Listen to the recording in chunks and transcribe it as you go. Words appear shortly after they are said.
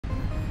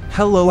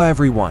Hello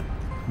everyone.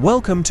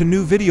 Welcome to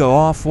new video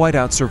of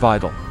Whiteout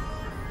Survival.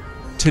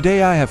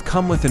 Today I have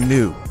come with a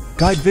new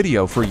guide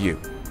video for you.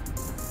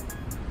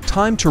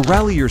 Time to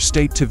rally your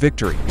state to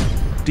victory,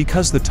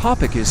 because the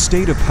topic is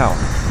state of power.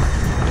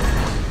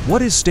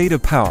 What is state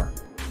of power?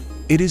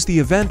 It is the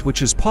event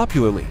which is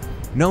popularly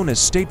known as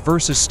state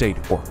versus state,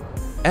 or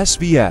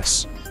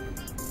SvS.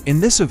 In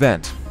this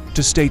event,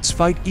 two states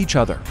fight each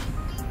other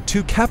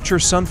to capture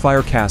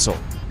Sunfire Castle.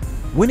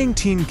 Winning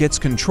team gets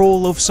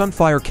control of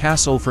Sunfire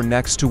Castle for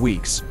next 2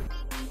 weeks.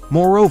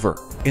 Moreover,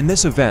 in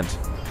this event,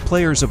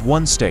 players of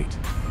one state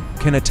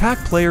can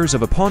attack players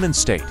of opponent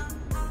state.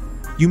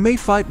 You may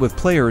fight with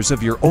players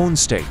of your own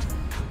state,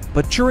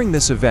 but during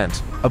this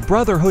event, a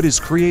brotherhood is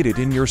created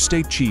in your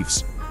state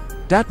chiefs.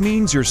 That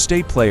means your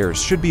state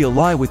players should be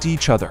ally with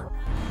each other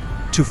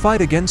to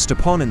fight against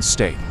opponent's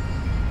state.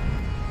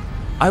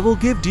 I will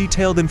give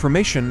detailed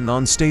information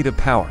on state of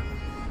power.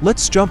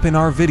 Let's jump in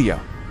our video.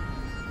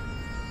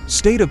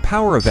 State of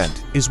Power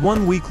event is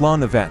 1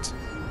 week-long event.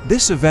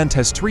 This event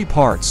has 3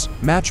 parts: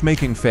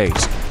 matchmaking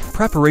phase,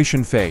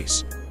 preparation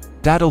phase,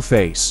 battle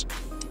phase.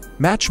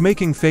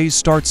 Matchmaking phase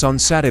starts on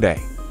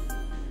Saturday.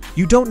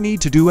 You don't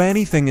need to do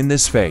anything in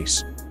this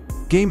phase.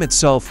 Game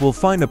itself will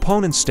find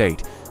opponent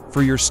state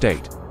for your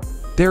state.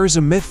 There is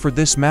a myth for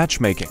this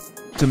matchmaking.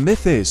 The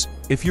myth is,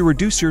 if you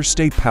reduce your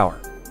state power,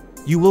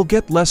 you will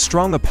get less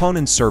strong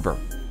opponent server.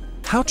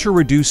 How to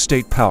reduce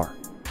state power?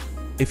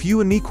 If you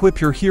unequip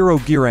your hero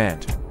gear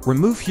and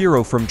remove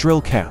hero from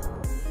drill camp,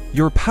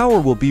 your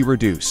power will be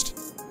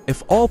reduced.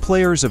 If all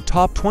players of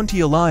top 20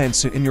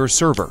 alliance in your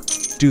server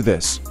do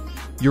this,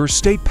 your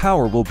state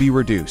power will be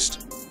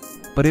reduced.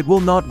 But it will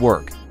not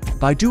work.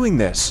 By doing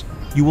this,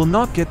 you will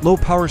not get low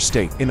power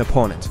state in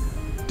opponent.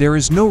 There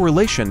is no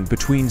relation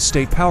between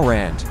state power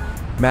and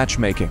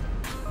matchmaking.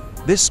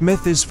 This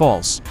myth is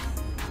false.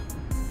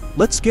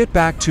 Let's get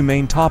back to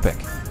main topic.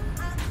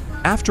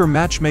 After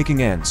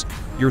matchmaking ends,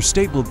 your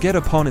state will get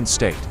opponent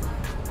state.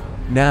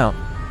 Now,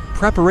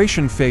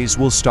 preparation phase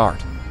will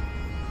start.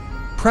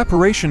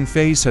 Preparation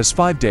phase has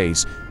 5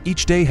 days,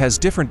 each day has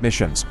different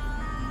missions.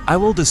 I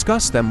will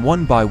discuss them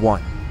one by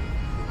one.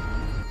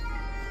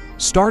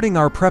 Starting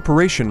our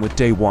preparation with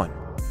day 1.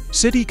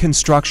 City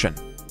construction.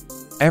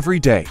 Every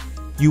day,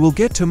 you will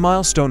get to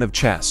milestone of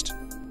chest.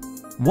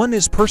 One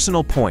is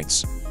personal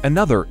points,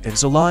 another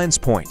is alliance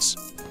points.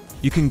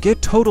 You can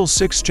get total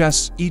 6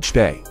 chests each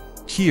day.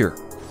 Here,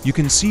 you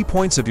can see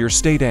points of your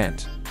state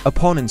and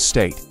opponent's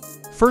state.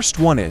 First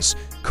one is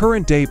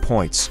current day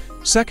points,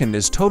 second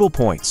is total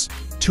points.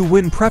 To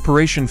win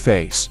preparation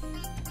phase,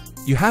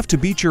 you have to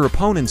beat your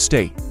opponent's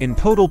state in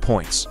total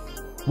points.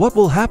 What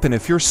will happen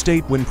if your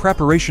state win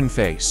preparation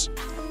phase?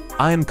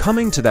 I am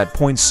coming to that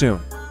point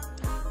soon.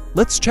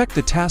 Let's check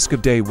the task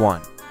of day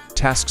 1.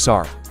 Tasks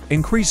are: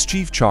 increase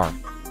chief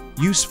charm,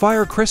 use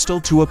fire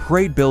crystal to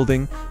upgrade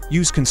building,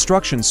 use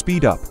construction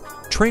speed up,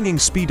 training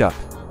speed up,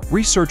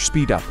 research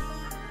speed up.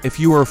 If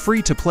you are a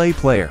free-to-play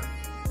player,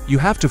 you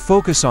have to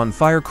focus on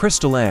fire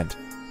crystal and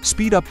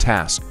speed up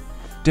task.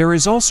 There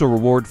is also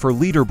reward for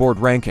leaderboard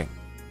ranking,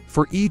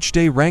 for each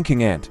day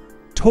ranking and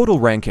total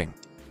ranking.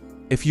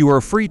 If you are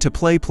a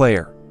free-to-play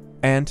player,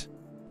 and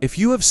if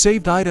you have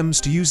saved items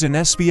to use in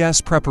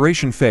SvS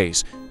preparation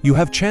phase, you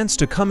have chance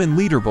to come in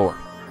leaderboard.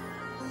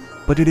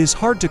 But it is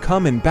hard to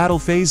come in battle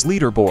phase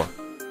leaderboard.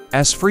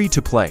 As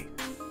free-to-play,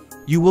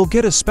 you will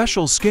get a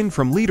special skin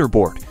from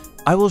leaderboard.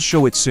 I will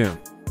show it soon.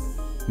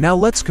 Now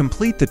let's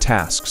complete the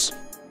tasks.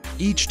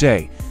 Each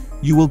day,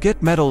 you will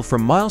get medal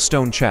from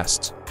milestone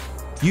chests.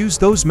 Use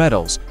those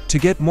medals to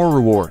get more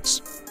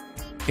rewards.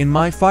 In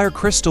my Fire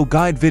Crystal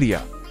guide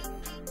video,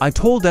 I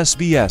told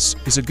SvS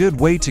is a good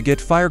way to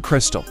get Fire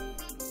Crystal.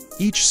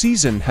 Each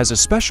season has a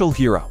special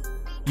hero.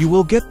 You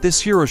will get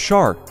this hero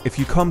shard if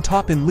you come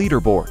top in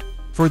leaderboard.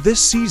 For this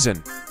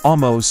season,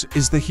 Amos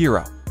is the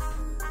hero.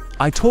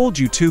 I told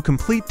you to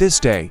complete this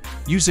day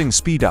using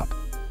speed up,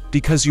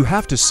 because you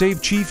have to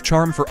save chief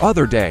charm for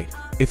other day.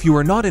 If you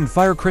are not in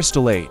Fire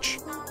Crystal age,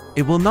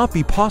 it will not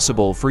be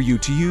possible for you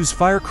to use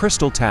Fire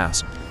Crystal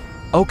task.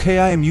 Okay,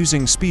 I am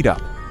using speed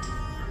up.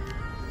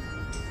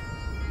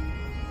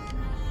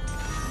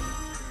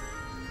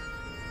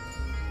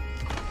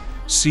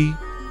 See,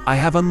 I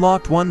have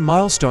unlocked 1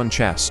 milestone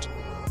chest.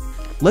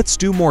 Let's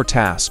do more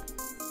tasks.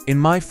 In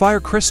my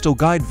Fire Crystal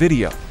guide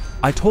video,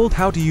 I told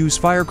how to use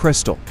Fire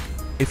Crystal.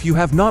 If you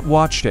have not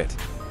watched it,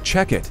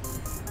 check it.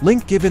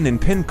 Link given in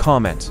pinned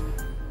comment.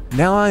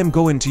 Now I am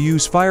going to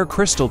use Fire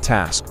Crystal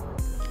task.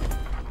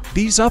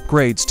 These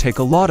upgrades take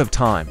a lot of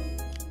time.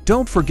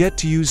 Don't forget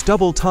to use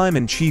double time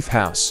in Chief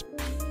House.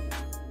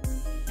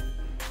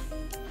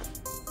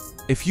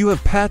 If you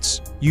have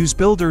pets, use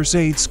Builder's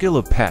Aid skill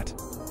of pet.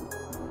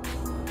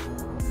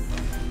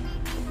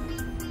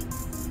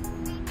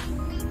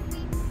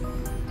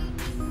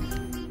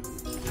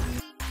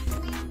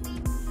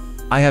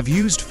 I have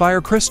used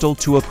Fire Crystal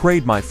to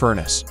upgrade my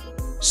furnace.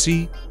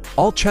 See,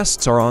 all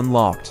chests are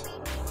unlocked.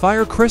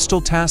 Fire Crystal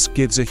task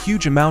gives a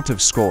huge amount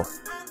of score.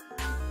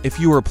 If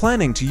you are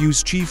planning to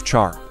use Chief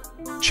Charm,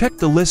 check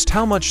the list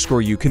how much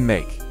score you can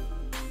make.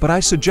 but I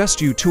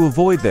suggest you to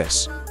avoid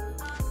this.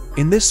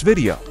 In this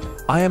video,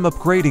 I am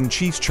upgrading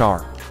Chief's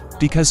Charm,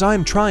 because I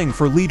am trying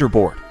for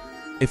leaderboard.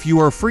 If you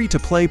are a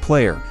free-to-play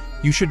player,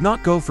 you should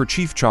not go for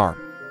Chief Charm.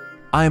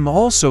 I am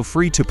also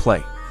free to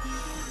play,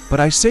 but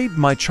I saved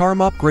my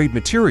charm upgrade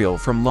material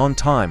from long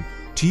time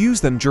to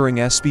use them during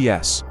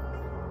SvS.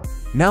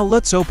 Now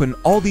let's open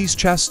all these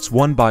chests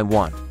one by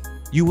one.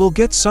 You will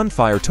get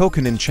Sunfire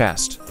token in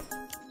chest.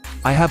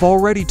 I have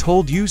already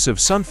told use of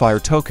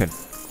Sunfire token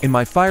in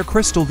my Fire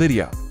Crystal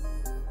video.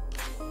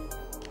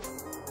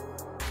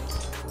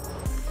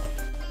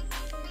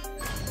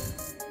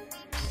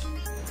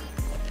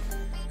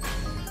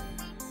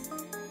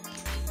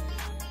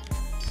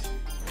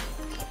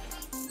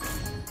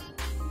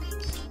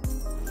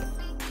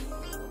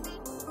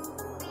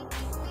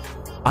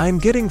 I am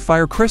getting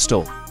Fire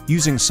Crystal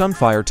using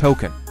Sunfire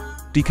token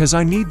because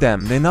I need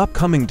them in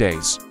upcoming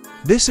days.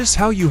 This is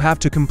how you have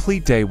to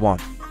complete day 1.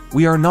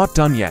 We are not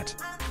done yet.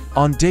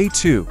 On day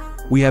 2,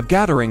 we have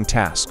gathering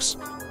tasks.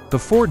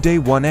 Before day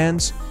 1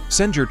 ends,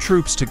 send your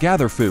troops to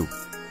gather food,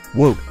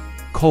 wood,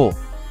 coal,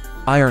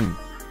 iron.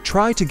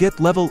 Try to get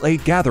level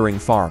 8 gathering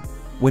farm.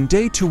 When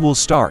day 2 will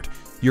start,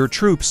 your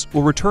troops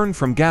will return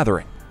from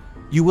gathering.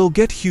 You will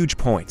get huge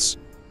points.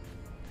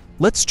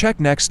 Let's check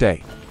next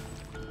day.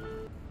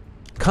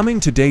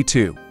 Coming to day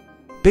 2.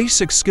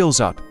 Basic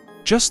skills up.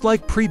 Just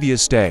like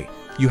previous day,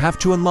 you have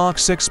to unlock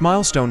 6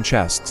 milestone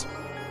chests.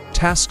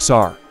 Tasks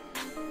are: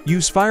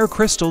 use Fire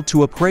Crystal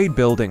to upgrade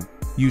building,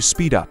 use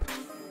speed up,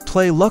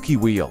 play Lucky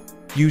Wheel,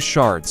 use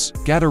shards,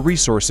 gather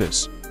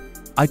resources.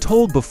 I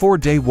told before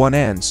day 1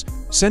 ends,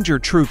 send your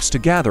troops to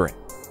gathering.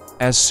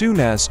 As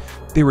soon as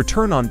they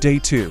return on day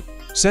 2,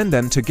 send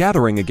them to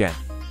gathering again.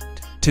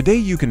 Today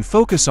you can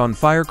focus on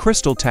Fire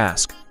Crystal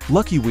task,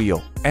 Lucky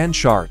Wheel, and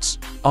shards.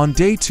 On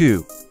day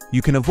 2,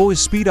 you can avoid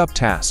speed up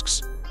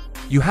tasks.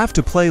 You have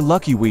to play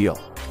Lucky Wheel.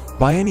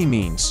 By any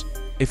means,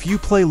 if you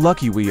play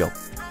Lucky Wheel,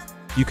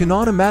 you can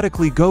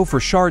automatically go for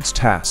shards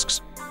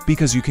tasks,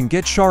 because you can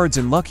get shards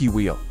in Lucky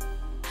Wheel.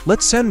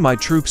 Let's send my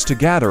troops to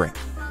gathering.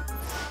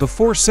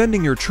 Before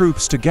sending your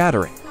troops to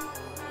gathering,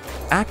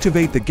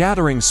 activate the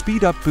gathering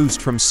speed up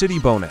boost from city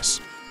bonus.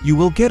 You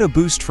will get a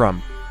boost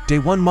from day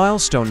 1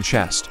 milestone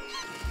chest.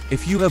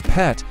 If you have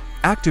pet,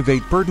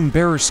 activate burden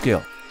bearer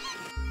skill.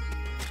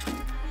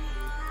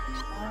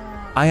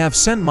 I have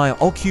sent my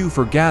ULQ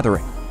for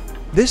gathering.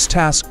 This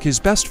task is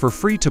best for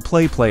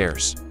free-to-play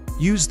players.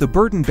 Use the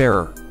burden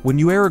bearer when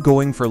you are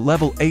going for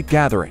level 8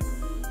 gathering.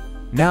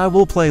 Now I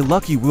will play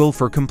Lucky Wheel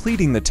for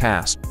completing the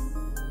task.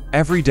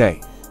 Every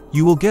day,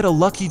 you will get a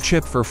lucky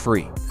chip for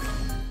free.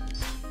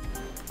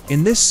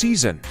 In this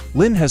season,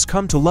 Lin has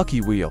come to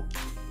Lucky Wheel.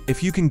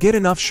 If you can get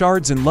enough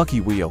shards in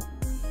Lucky Wheel,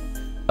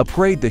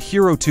 upgrade the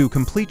hero to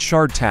complete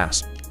shard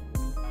task.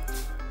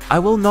 I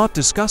will not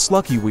discuss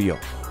Lucky Wheel.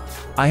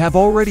 I have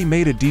already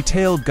made a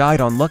detailed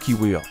guide on Lucky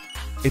Wheel.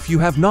 If you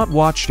have not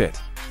watched it,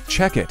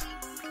 check it.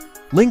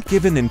 Link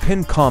given in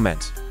pinned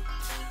comment.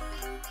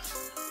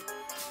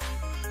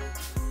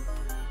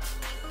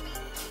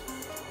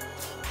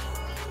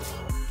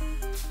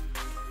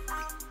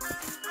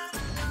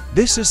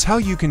 This is how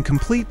you can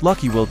complete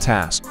Lucky Wheel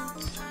task.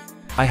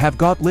 I have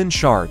got Lin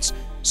shards,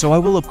 so I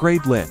will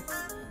upgrade Lin.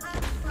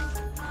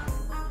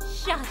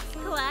 Shots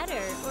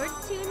clatter or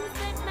tunes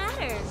that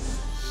matter.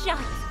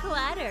 Shots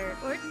clatter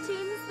or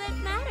tunes that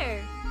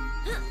matter.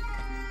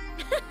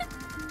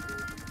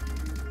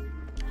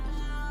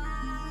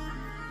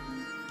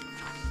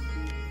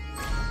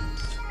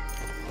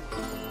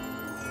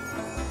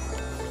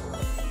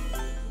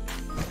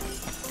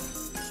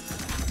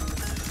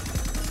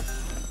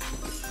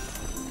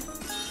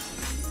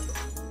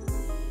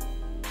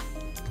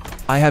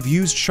 I have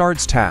used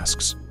shards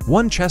tasks.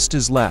 1 chest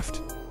is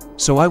left,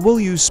 so I will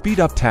use speed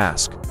up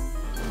task.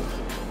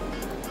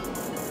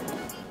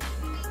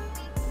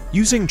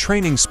 Using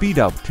training speed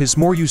up is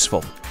more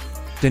useful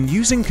than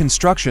using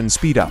construction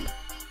speed up.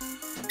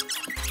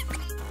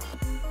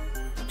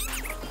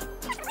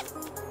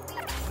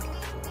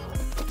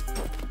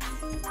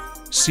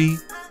 See,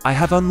 I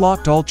have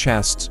unlocked all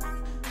chests.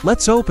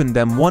 Let's open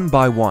them one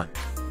by one.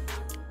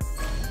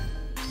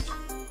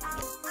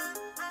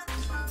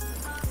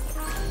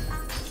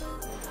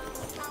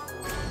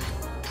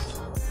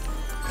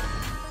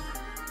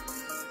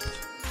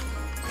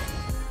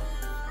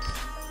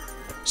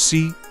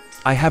 See,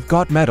 I have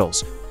got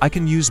medals. I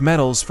can use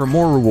medals for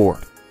more reward.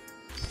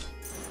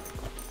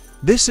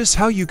 This is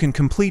how you can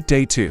complete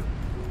day 2.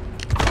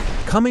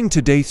 Coming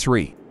to day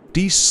 3,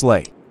 Beast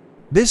Slay.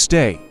 This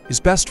day is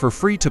best for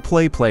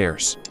free-to-play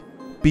players,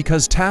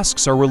 because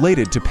tasks are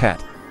related to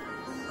pet.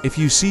 If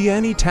you see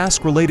any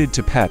task related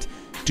to pet,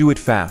 do it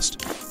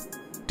fast,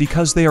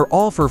 because they are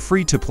all for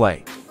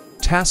free-to-play.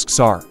 Tasks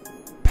are: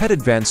 pet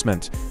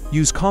advancement,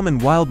 use common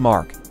wild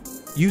mark,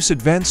 use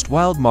advanced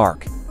wild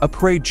mark,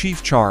 upgrade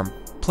Chief Charm,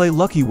 play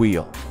Lucky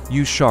Wheel,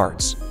 use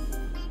shards,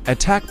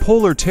 attack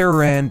Polar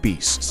Terror and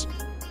beasts.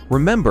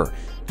 Remember,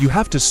 you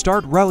have to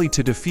start rally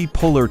to defeat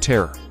Polar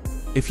Terror.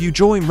 If you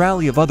join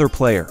rally of other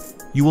player,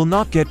 you will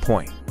not get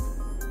point.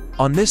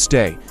 On this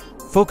day,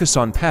 focus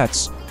on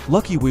pets,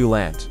 Lucky Wheel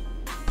and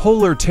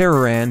Polar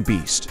Terror and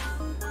Beast.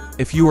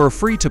 If you are a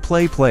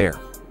free-to-play player,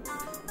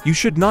 you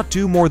should not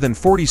do more than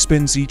 40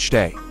 spins each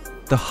day.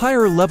 The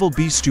higher level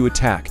beast you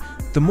attack,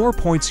 the more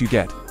points you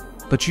get,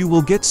 but you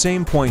will get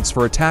same points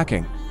for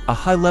attacking a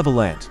high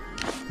level and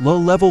low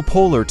level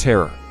Polar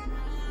Terror.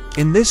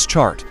 In this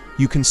chart,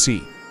 you can see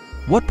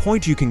what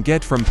point you can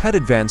get from pet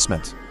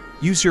advancement.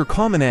 Use your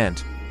common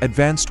and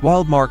advanced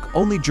wildmark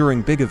only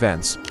during big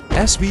events.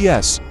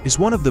 SvS is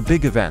one of the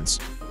big events.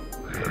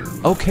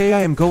 Okay,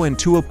 I am going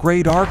to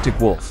upgrade Arctic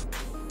Wolf.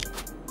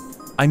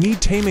 I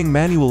need Taming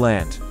Manual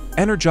and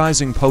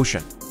Energizing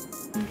Potion.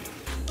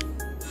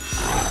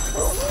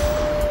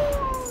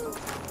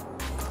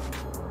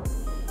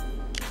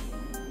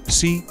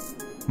 See,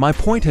 my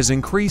point has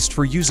increased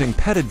for using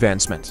pet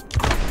advancement.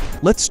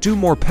 Let's do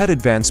more pet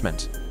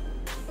advancement.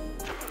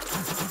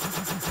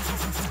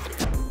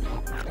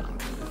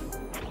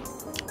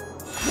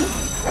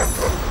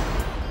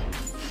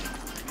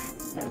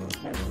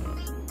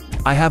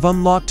 I have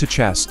unlocked 2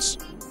 chests.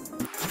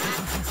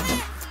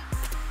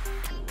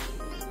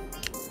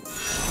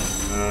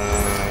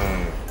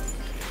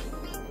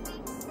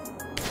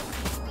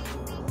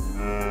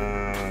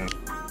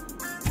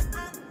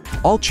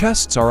 All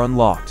chests are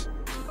unlocked.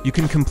 You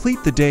can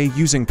complete the day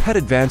using pet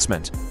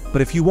advancement,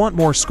 but if you want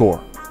more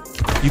score,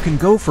 you can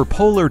go for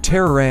Polar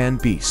Terror and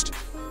Beast.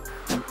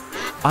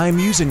 I am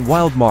using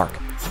Wildmark.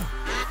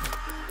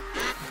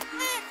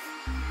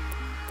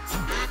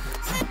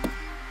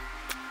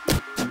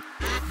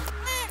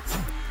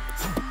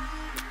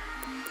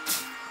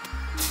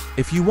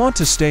 If you want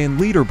to stay in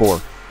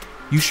leaderboard,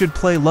 you should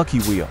play Lucky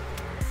Wheel.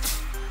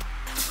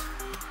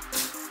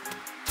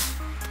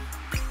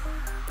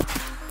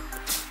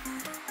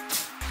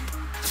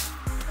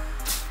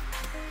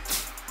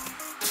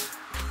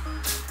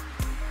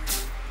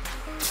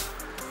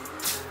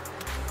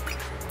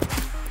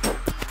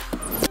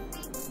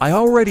 I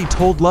already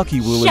told Lucky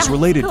Wheel is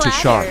related to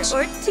shards.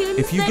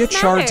 If you get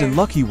shards in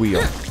Lucky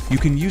Wheel, you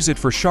can use it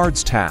for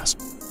shards task.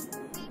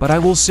 But I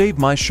will save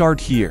my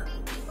shard here.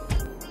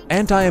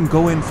 And I am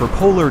going for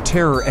Polar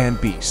Terror and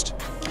Beast.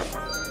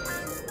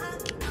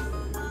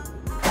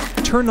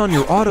 Turn on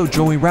your Auto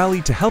Joey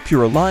Rally to help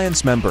your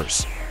alliance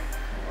members.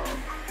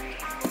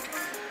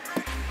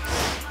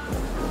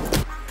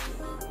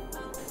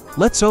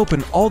 Let's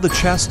open all the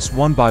chests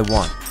one by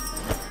one.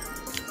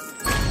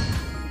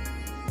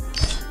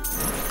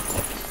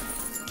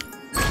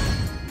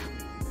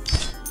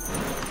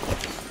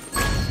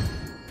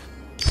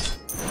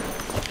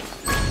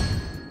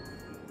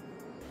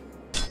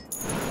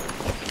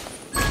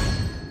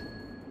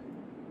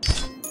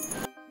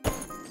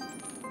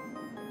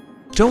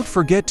 Don't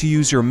forget to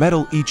use your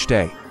medal each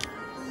day.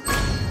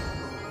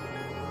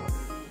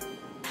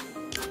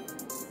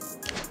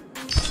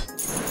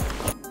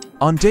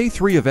 On day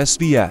 3 of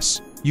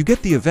SvS, you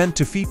get the event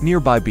Defeat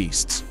Nearby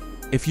Beasts.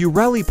 If you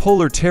rally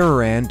Polar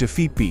Terror and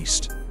defeat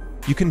Beast,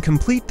 you can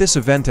complete this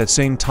event at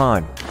same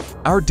time.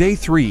 Our day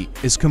 3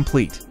 is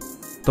complete,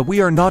 but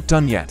we are not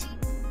done yet.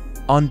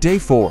 On day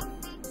 4,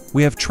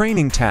 we have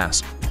training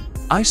task.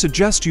 I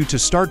suggest you to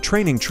start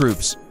training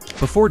troops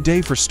before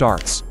day 4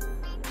 starts,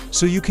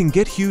 so you can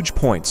get huge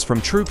points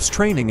from troops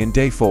training in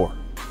day 4.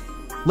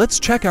 Let's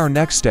check our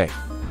next day.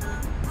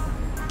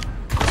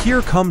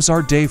 Here comes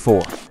our day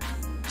 4.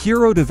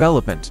 Hero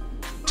development.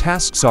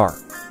 Tasks are: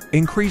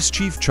 increase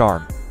Chief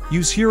Charm,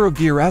 use Hero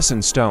Gear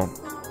Essence Stone,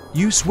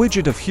 use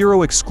widget of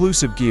Hero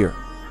exclusive gear,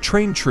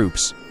 train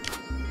troops.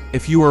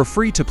 If you are a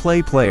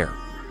free-to-play player,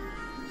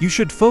 you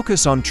should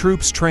focus on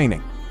troops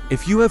training.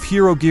 If you have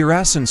Hero Gear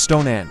Essence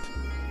Stone and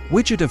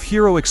widget of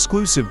Hero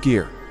exclusive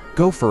gear,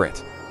 go for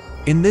it.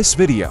 In this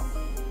video,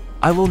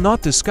 I will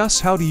not discuss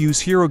how to use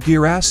Hero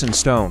Gear Essence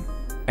Stone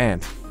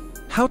and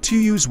how to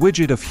use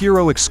widget of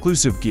Hero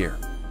exclusive gear.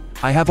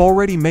 I have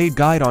already made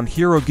guide on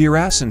Hero Gear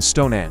Essence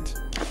Stone and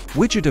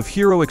widget of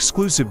Hero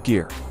exclusive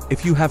gear.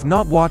 If you have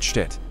not watched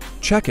it,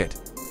 check it.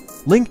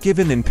 Link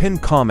given in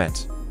pinned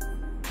comment.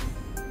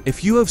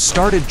 If you have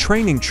started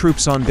training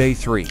troops on day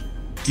 3,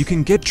 you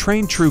can get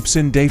trained troops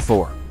in day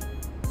 4.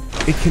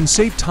 It can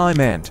save time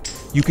and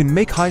you can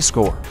make high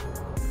score.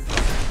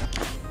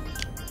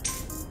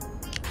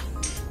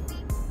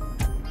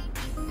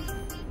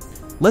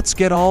 Let's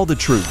get all the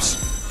troops.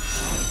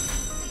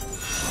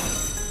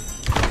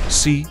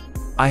 See,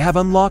 I have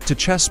unlocked a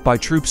chest by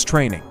troops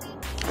training.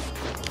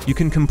 You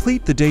can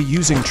complete the day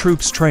using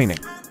troops training.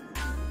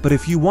 But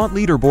if you want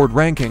leaderboard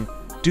ranking,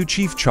 do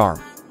Chief Charm.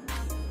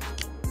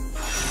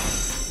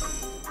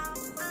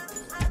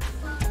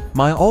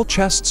 My all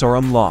chests are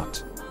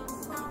unlocked.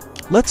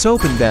 Let's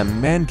open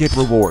them and get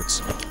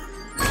rewards.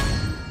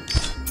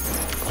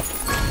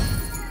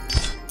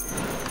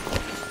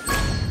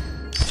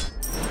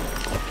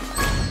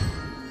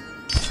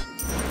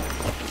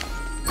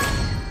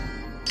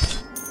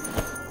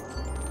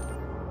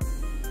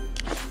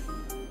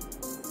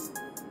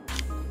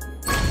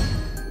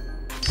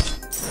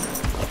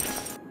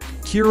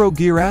 Hero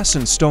Gear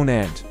Essence Stone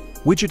and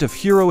widget of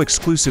Hero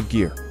exclusive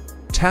gear.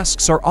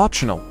 Tasks are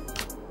optional.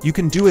 You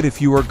can do it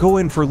if you are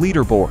going for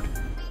leaderboard.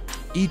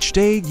 Each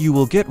day you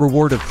will get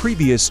reward of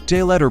previous day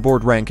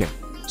leaderboard ranking.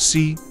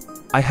 See,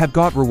 I have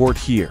got reward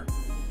here.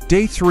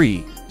 Day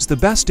 3 is the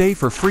best day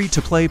for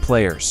free-to-play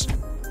players.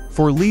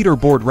 For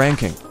leaderboard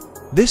ranking,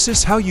 this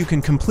is how you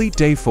can complete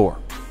day 4.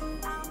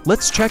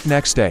 Let's check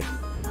next day.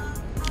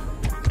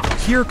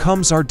 Here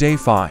comes our day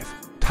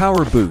 5,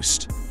 Power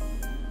Boost.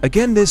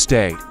 Again, this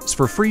day is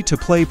for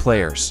free-to-play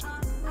players.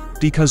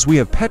 Because we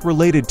have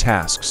pet-related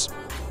tasks.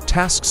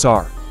 Tasks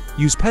are: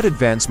 use pet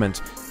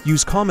advancement,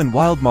 use common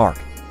wild mark,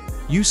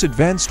 use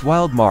advanced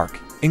wild mark,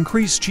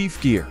 increase chief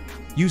gear,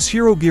 use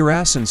hero gear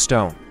and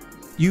stone,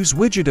 use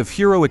widget of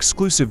hero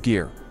exclusive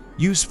gear,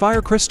 use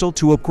fire crystal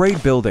to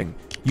upgrade building,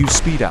 use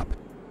speed up.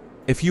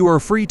 If you are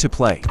free to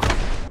play,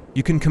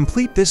 you can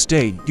complete this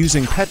day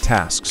using pet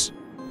tasks,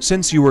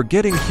 since you are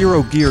getting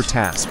hero gear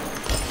task.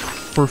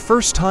 For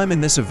first time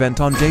in this event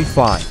on day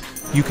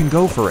 5, you can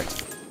go for it.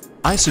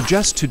 I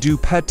suggest to do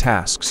pet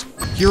tasks,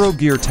 hero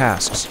gear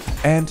tasks,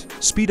 and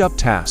speed up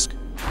task.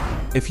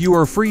 If you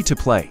are free to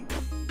play.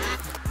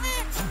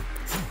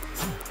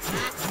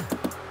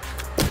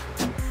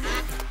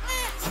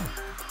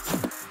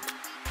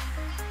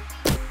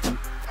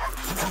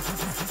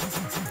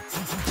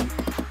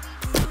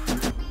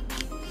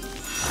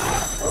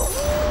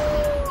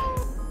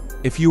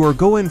 If you are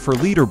going for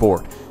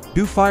leaderboard,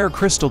 do fire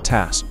crystal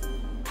task.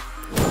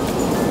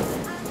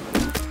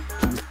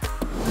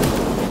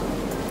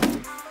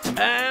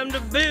 Time to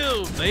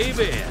build,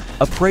 baby!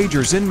 Upgrade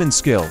your Zinman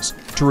skills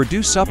to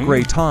reduce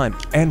upgrade time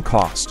and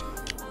cost.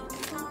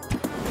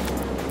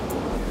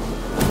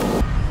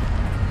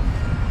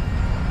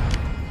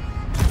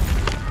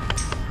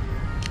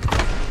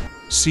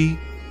 See,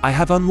 I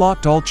have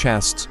unlocked all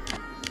chests.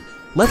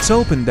 Let's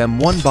open them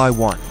one by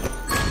one.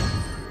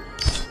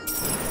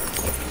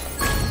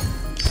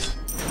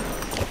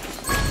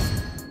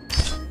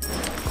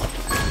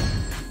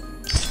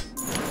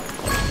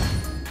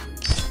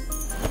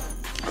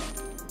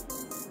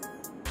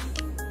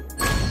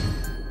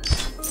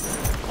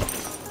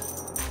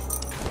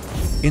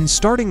 In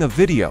starting a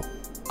video,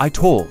 I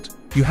told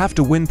you have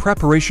to win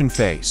preparation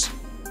phase.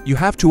 You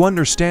have to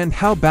understand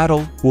how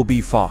battle will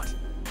be fought.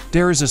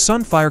 There is a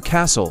Sunfire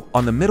Castle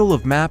on the middle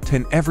of map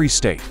in every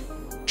state.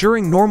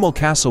 During normal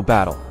castle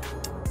battle,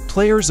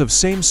 players of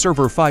same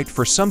server fight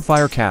for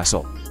Sunfire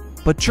Castle.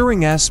 But during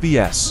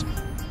SvS,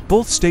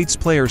 both states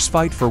players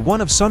fight for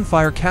one of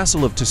Sunfire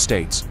Castle of two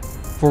states.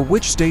 For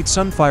which state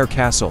Sunfire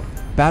Castle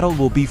battle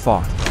will be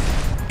fought.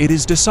 It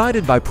is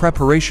decided by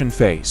preparation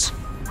phase.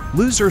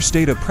 Loser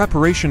state of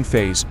preparation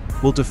phase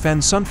will defend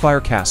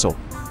Sunfire Castle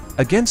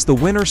against the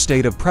winner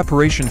state of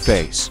preparation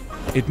phase.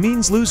 It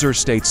means loser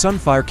state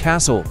Sunfire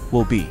Castle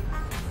will be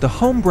the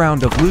home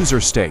ground of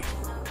loser state.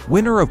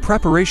 Winner of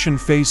preparation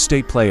phase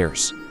state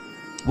players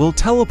will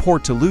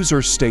teleport to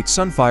loser state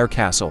Sunfire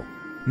Castle.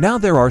 Now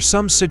there are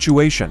some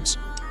situations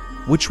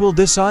which will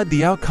decide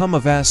the outcome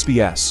of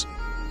SvS.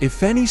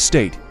 If any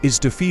state is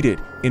defeated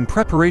in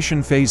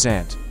preparation phase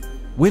and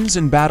wins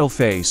in battle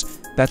phase,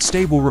 that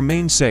state will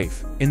remain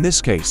safe. In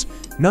this case,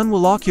 none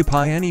will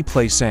occupy any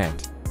place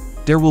and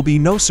there will be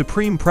no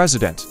supreme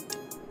president.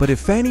 But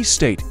if any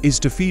state is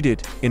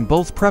defeated in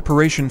both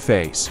preparation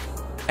phase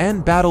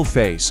and battle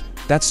phase,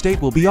 that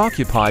state will be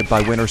occupied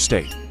by winner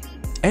state.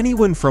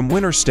 Anyone from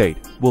winner state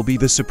will be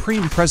the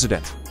supreme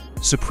president.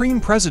 Supreme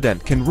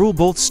president can rule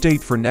both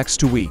state for next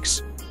 2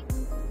 weeks.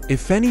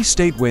 If any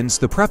state wins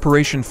the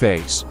preparation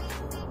phase,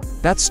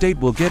 that state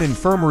will get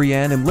infirmary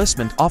and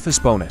enlistment office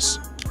bonus.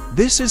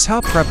 This is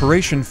how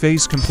preparation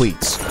phase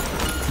completes.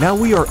 Now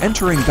we are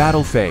entering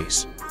battle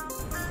phase.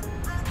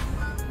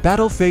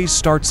 Battle phase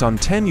starts on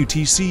 10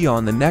 UTC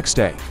on the next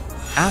day,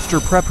 after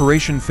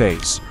preparation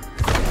phase.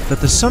 That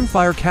the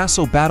Sunfire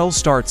Castle battle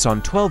starts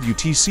on 12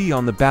 UTC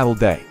on the battle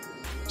day.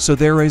 So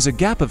there is a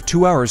gap of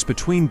 2 hours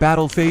between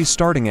battle phase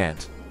starting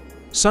and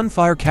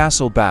Sunfire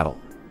Castle battle.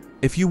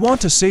 If you want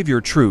to save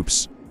your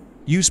troops,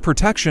 use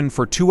protection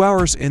for 2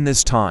 hours in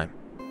this time.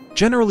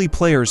 Generally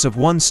players of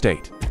one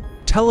state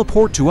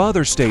teleport to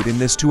other state in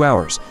this 2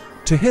 hours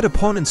to hit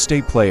opponent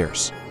state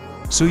players.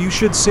 So you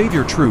should save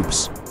your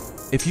troops.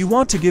 If you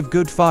want to give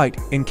good fight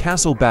in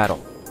castle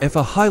battle, if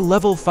a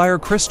high-level fire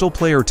crystal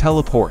player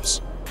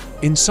teleports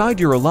inside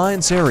your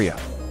alliance area,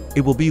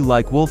 it will be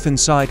like wolf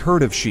inside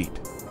herd of sheep.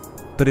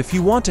 But if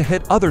you want to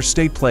hit other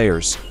state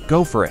players,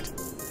 go for it.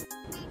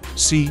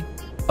 See,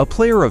 a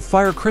player of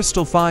fire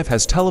crystal 5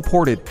 has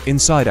teleported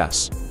inside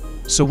us.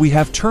 So we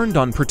have turned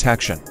on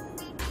protection.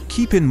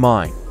 Keep in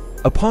mind,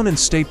 opponent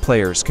state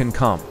players can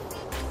come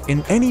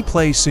in any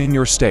place in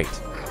your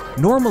state.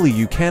 Normally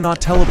you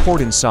cannot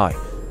teleport inside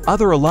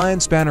other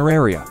alliance banner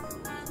area,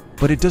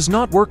 but it does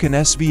not work in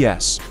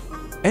SvS.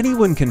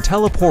 Anyone can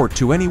teleport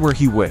to anywhere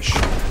he wish.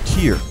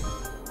 Here,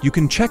 you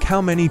can check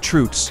how many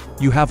troops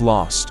you have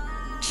lost.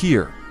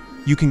 Here,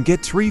 you can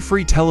get 3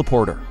 free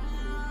teleporter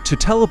to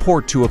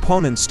teleport to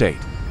opponent state.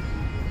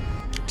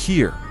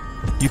 Here,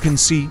 you can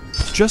see,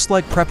 just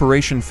like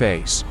preparation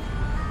phase,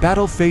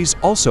 battle phase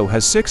also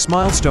has 6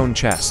 milestone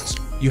chests.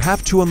 You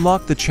have to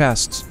unlock the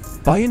chests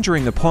by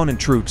injuring opponent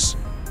troops.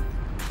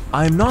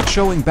 I am not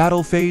showing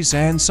Battle Phase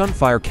and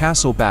Sunfire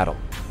Castle Battle.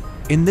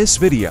 In this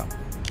video,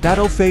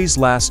 Battle Phase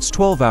lasts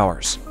 12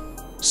 hours.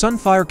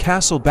 Sunfire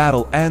Castle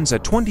Battle ends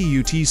at 20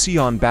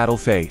 UTC on Battle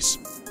Phase.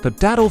 The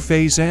Battle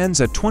Phase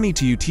ends at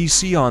 22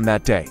 UTC on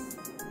that day.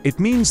 It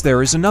means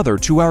there is another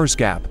 2 hours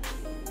gap.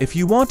 If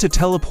you want to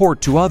teleport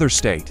to other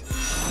state,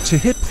 to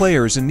hit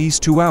players in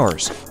these 2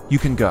 hours, you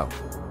can go.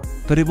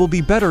 But it will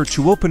be better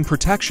to open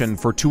protection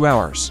for 2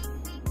 hours,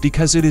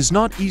 because it is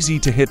not easy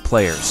to hit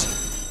players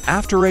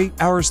after 8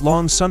 hours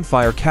long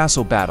Sunfire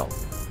Castle Battle.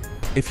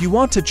 If you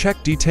want to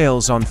check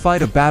details on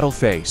Fight a Battle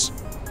Phase,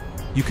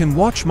 you can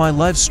watch my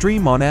live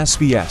stream on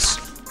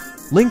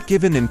SvS. Link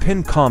given in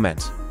pinned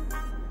comment.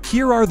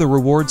 Here are the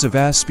rewards of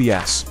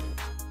SvS.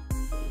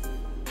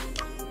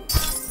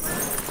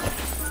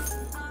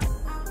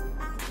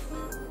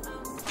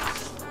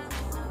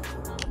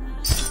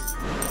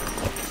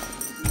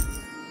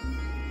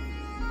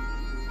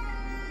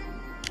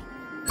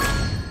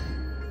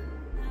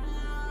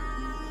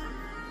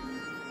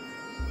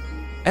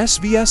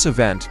 SvS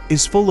event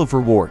is full of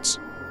rewards.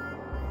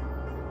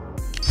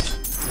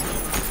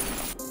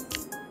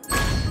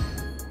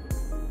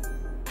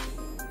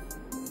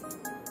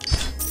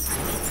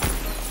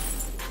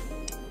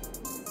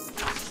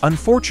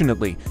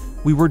 Unfortunately,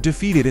 we were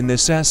defeated in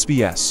this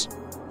SvS.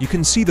 You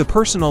can see the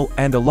personal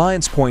and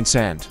alliance points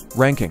and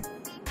ranking.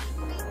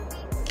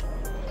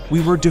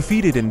 We were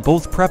defeated in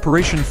both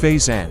preparation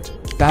phase and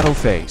battle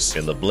phase.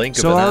 In the blink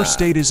of so an our eye,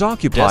 state is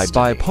occupied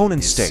by destiny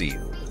opponent's is state.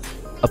 sealed.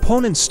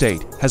 Opponent's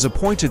state has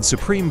appointed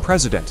Supreme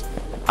President.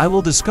 I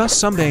will discuss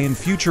someday in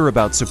future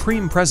about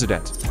Supreme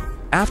President.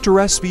 After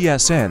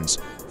SvS ends,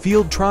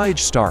 Field Triage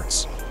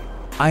starts.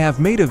 I have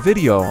made a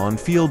video on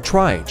Field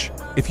Triage.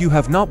 If you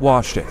have not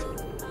watched it,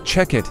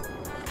 check it.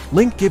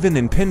 Link given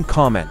in pinned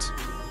comment.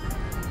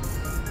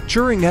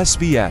 During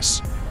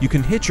SvS, you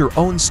can hit your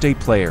own state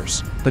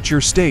players, but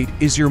your state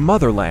is your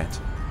motherland.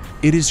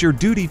 It is your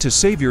duty to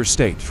save your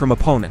state from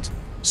opponent,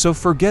 so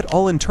forget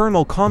all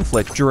internal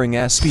conflict during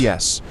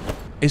SvS.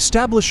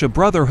 Establish a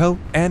brotherhood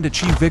and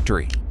achieve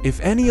victory. If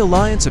any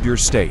alliance of your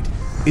state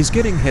is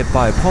getting hit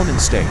by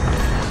opponent's state,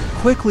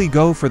 quickly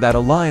go for that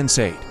alliance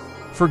aid.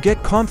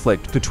 Forget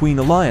conflict between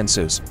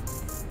alliances.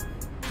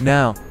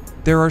 Now,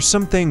 there are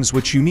some things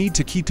which you need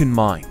to keep in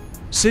mind.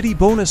 City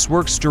bonus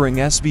works during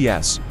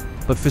SvS,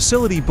 but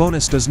facility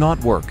bonus does not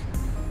work.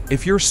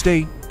 If your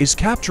state is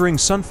capturing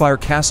Sunfire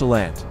Castle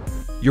Land,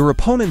 your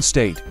opponent's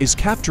state is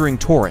capturing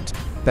Torrent,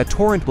 that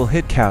Torrent will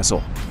hit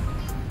Castle.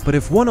 But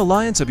if one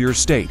alliance of your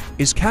state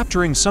is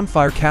capturing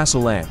Sunfire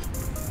Castle Land,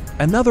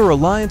 another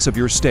alliance of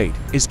your state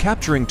is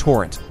capturing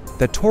Torrent,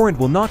 that Torrent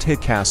will not hit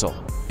Castle.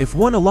 If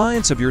one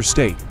alliance of your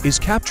state is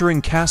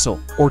capturing Castle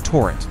or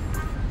Torrent,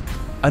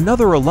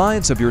 another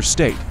alliance of your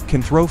state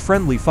can throw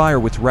friendly fire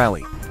with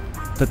rally.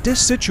 But this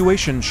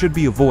situation should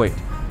be avoided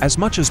as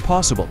much as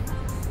possible.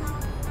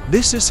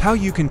 This is how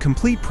you can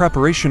complete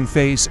preparation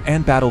phase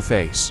and battle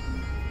phase.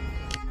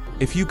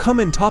 If you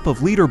come in top of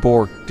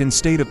leaderboard in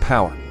State of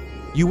Power,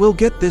 you will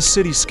get this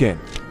city skin,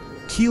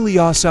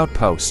 Helios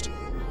Outpost.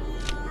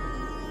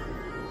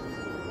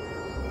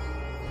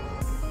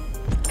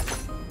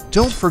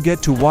 Don't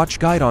forget to watch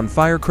guide on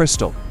Fire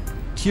Crystal,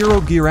 Hero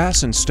Gear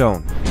Ascent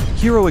Stone,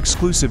 Hero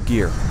Exclusive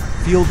Gear,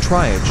 Field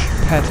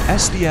Triage, Pet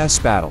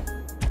SvS Battle.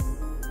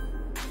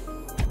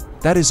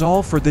 That is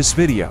all for this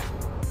video.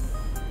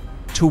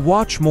 To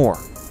watch more,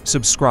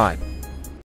 subscribe.